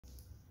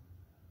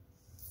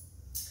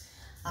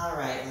All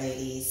right,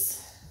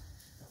 ladies,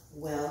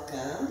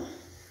 welcome.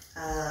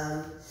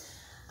 I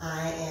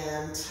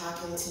am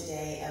talking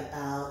today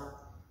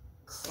about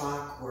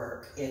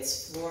clockwork.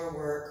 It's floor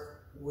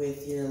work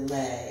with your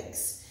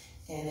legs,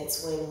 and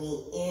it's when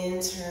we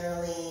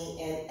internally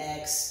and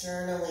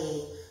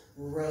externally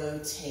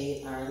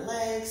rotate our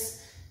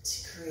legs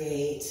to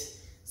create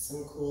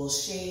some cool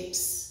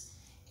shapes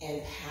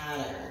and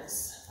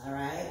patterns, all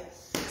right?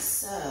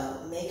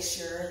 So make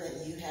sure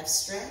that you have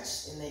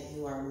stretched and that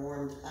you are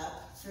warmed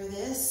up for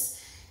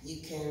this.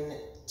 You can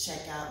check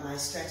out my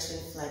Stretch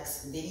and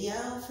Flex video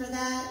for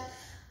that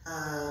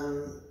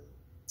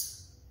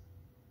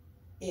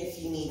if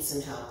you need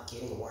some help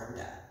getting warmed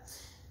up.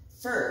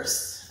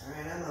 First, all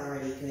right, I'm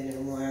already good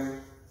and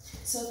warm.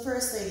 So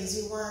first,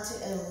 ladies, you want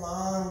to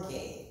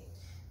elongate,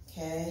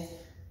 okay?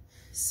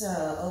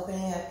 So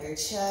opening up your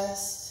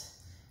chest,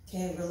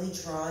 okay, really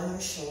drawing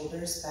your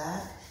shoulders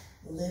back,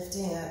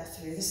 lifting up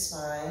through the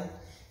spine,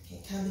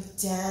 okay, coming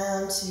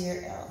down to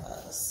your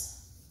elbows.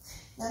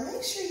 Now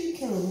make sure you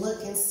can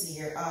look and see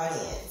your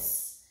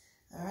audience.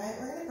 All right,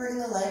 we're gonna bring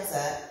the legs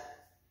up.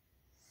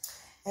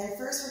 And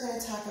first we're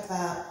gonna talk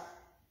about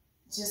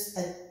just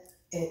an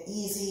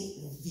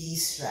easy V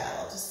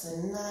straddle, just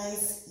a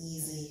nice,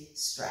 easy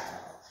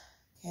straddle,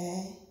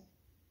 okay?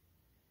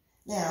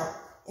 Now,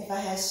 if I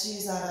had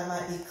shoes on, I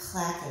might be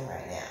clacking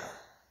right now.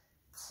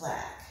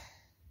 Clack,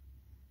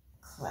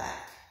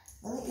 clack.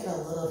 Let me get a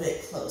little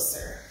bit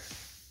closer.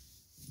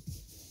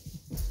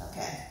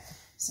 Okay,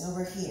 so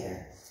over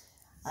here,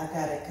 I've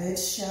got a good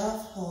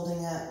shelf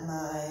holding up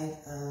my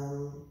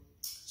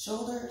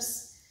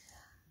shoulders.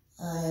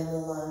 I am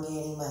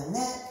elongating my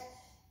neck,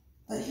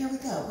 but here we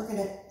go. We're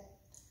gonna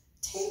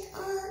take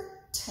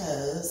our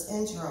toes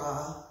and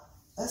draw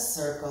a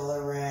circle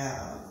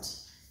around,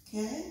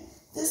 okay?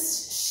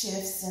 This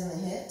shifts in the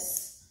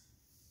hips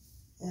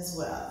as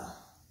well.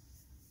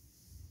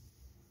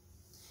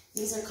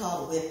 These are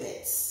called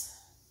whippets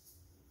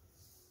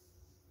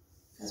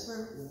because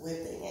we're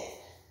whipping it.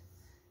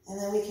 And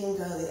then we can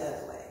go the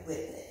other way. Whip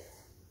it,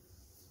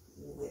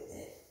 whip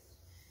it,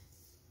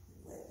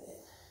 whip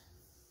it.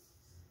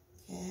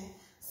 Okay?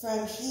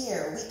 From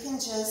here, we can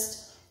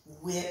just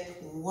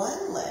whip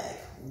one leg.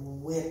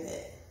 Whip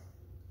it,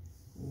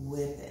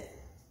 whip it,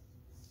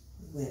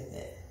 whip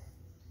it.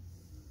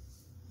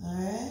 All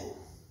right?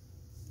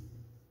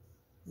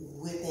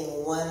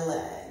 Whipping one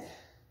leg.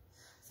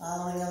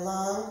 Following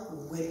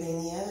along,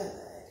 whipping the other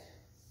leg.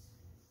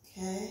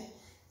 Okay?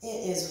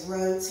 It is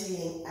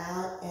rotating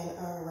out and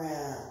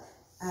around,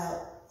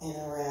 out and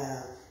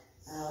around,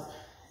 out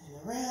and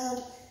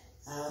around,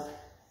 out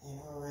and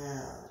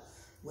around.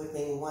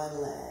 Whipping one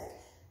leg.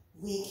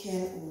 We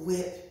can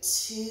whip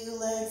two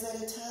legs at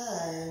a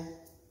time.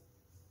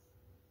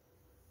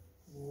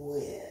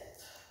 Whip,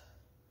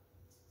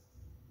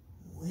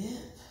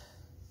 whip,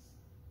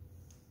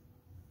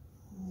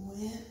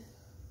 whip.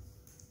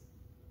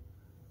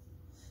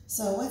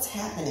 So what's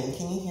happening?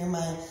 Can you hear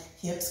my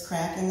hips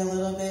cracking a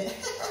little bit?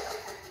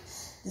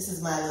 This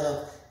is my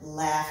little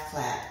laugh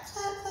clap.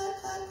 Clap,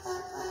 clap, clap,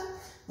 clap, clap.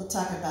 We'll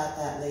talk about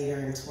that later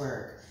in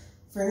twerk.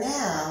 For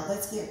now,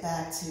 let's get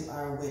back to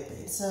our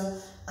whipping. So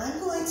I'm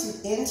going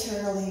to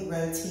internally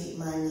rotate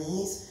my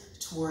knees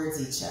towards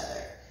each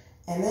other.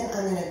 And then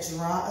I'm going to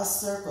draw a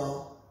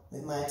circle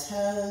with my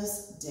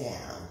toes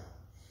down.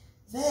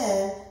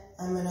 Then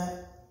I'm going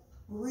to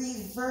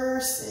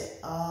reverse it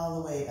all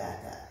the way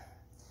back up.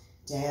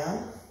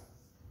 Down,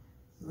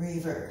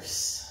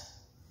 reverse,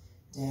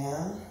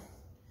 down,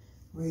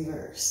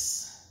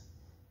 reverse,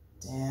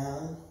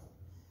 down,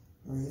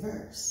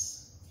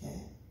 reverse,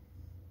 okay?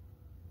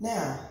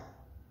 Now,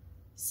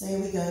 say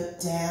we go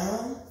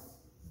down,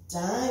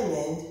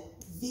 diamond,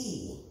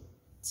 V,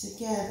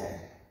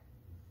 together.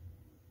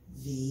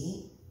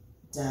 V,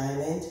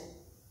 diamond,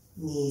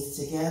 knees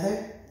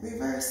together,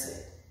 reverse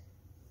it.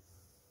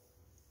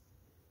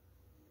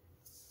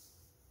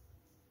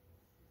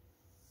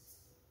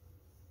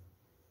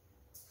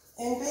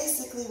 And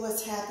basically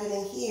what's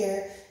happening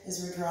here is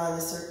we're drawing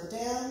the circle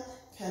down,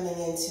 coming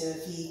into a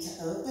V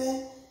to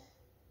open,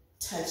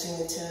 touching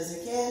the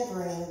toes again,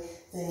 bringing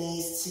the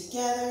knees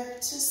together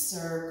to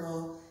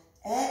circle,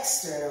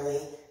 externally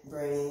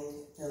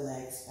bringing the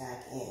legs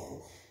back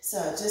in. So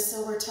just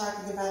so we're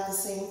talking about the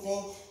same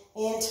thing,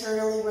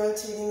 internally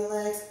rotating the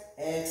legs,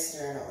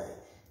 externally.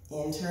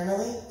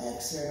 Internally,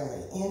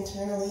 externally,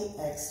 internally,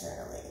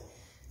 externally.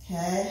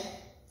 Okay?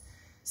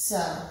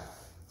 So,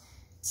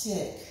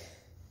 tick,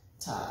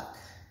 tock,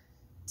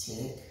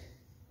 tick,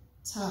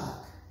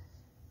 tock,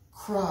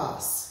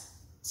 cross,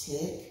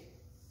 tick,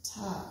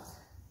 tock,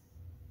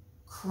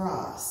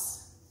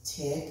 cross,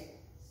 tick,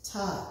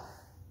 tock,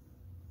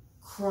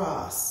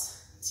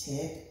 cross,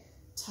 tick,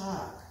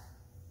 tock,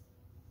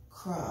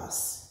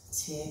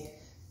 cross,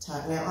 tick,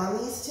 tock. Now on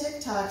these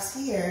tick tocks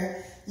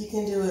here, you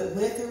can do it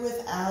with or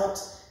without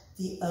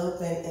the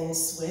open and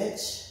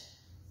switch.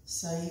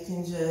 So you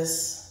can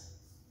just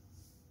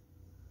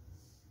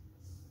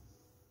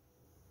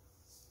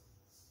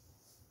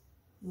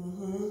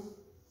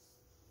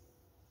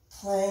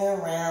playing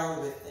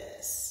around with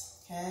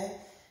this, okay?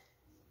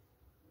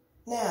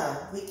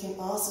 Now, we can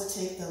also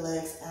take the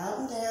legs out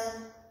and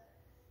down,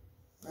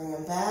 bring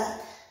them back,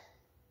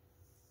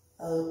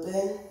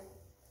 open,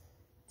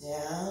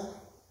 down,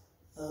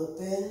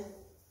 open,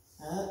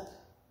 up,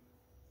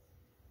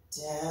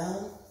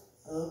 down,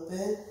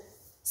 open.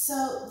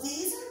 So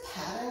these are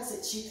patterns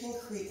that you can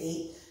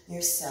create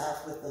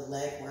yourself with the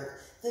leg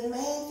work. The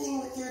main thing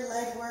with your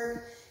leg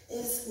work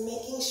is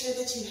making sure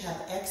that you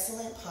have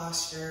excellent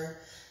posture,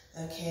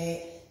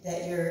 okay,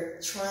 that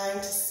you're trying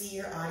to see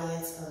your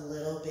audience a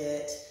little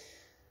bit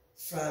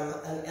from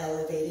an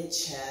elevated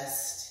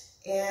chest.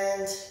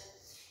 And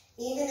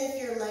even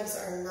if your legs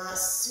are not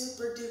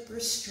super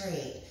duper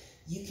straight,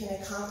 you can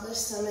accomplish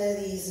some of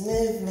these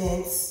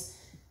movements.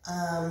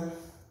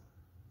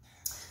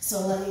 So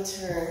let me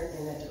turn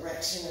in the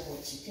direction of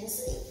which you can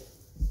see.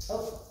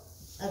 Oh,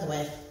 other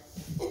way.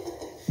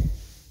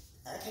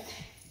 Okay.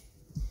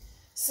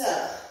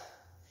 So,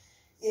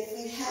 if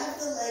we have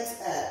the legs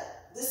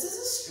up, this is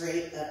a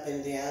straight up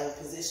and down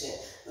position.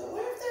 But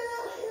what if they're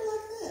out here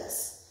like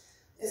this?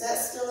 Is that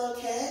still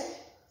okay?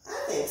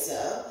 I think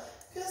so.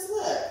 Because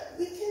look,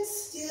 we can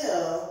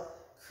still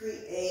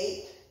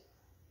create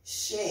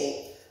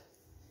shape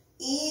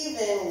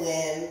even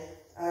when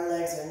our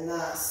legs are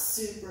not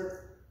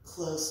super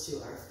close to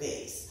our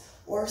face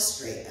or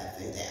straight up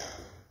and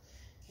down.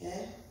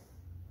 Okay?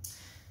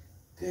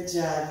 Good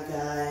job, you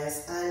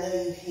guys. I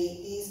know you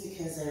hate these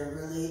because they're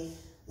really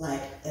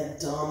like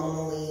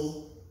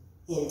abdominally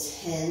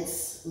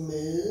intense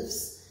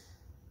moves,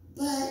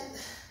 but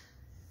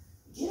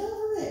get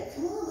over it.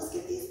 Come on, let's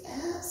get these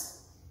abs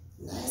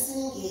nice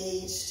and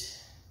engaged.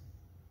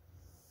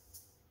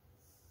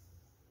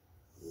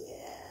 Yeah.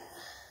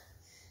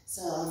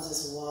 So I'm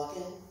just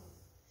walking,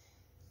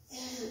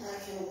 and I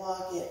can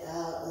walk it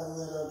out a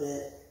little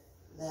bit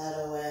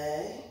that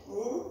way.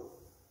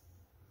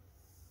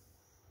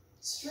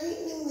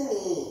 Straightening the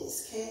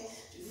knees, okay?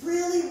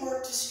 Really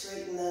work to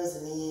straighten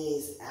those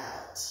knees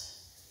out,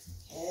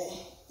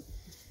 okay?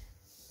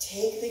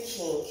 Take the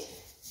kink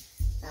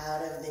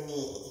out of the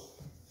knee,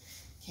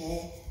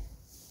 okay?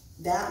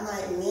 That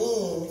might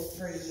mean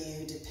for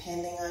you,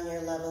 depending on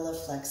your level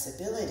of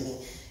flexibility,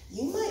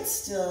 you might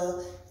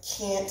still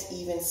can't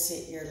even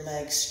sit your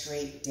legs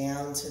straight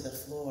down to the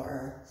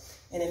floor.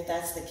 And if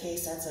that's the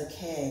case, that's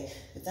okay.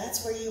 But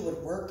that's where you would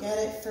work at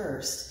it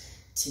first,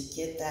 to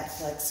get that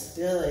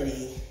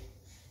flexibility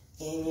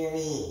in your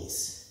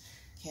knees,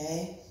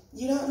 okay?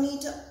 You don't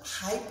need to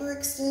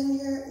hyperextend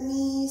your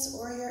knees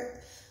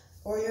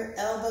or your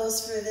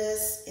elbows for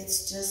this.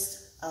 It's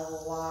just a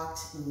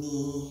locked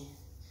knee.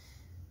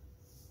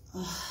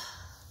 All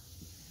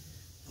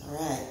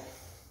right.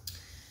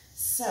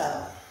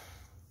 So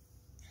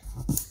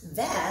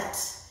that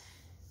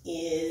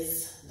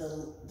is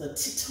the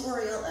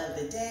tutorial of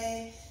the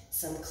day,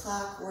 some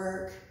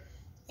clockwork,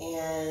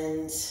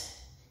 and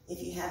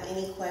if you have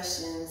any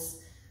questions,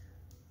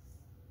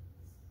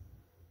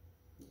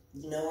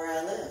 you know where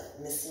I live,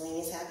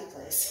 Miscellaneous Happy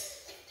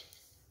Place.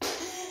 All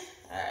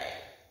right.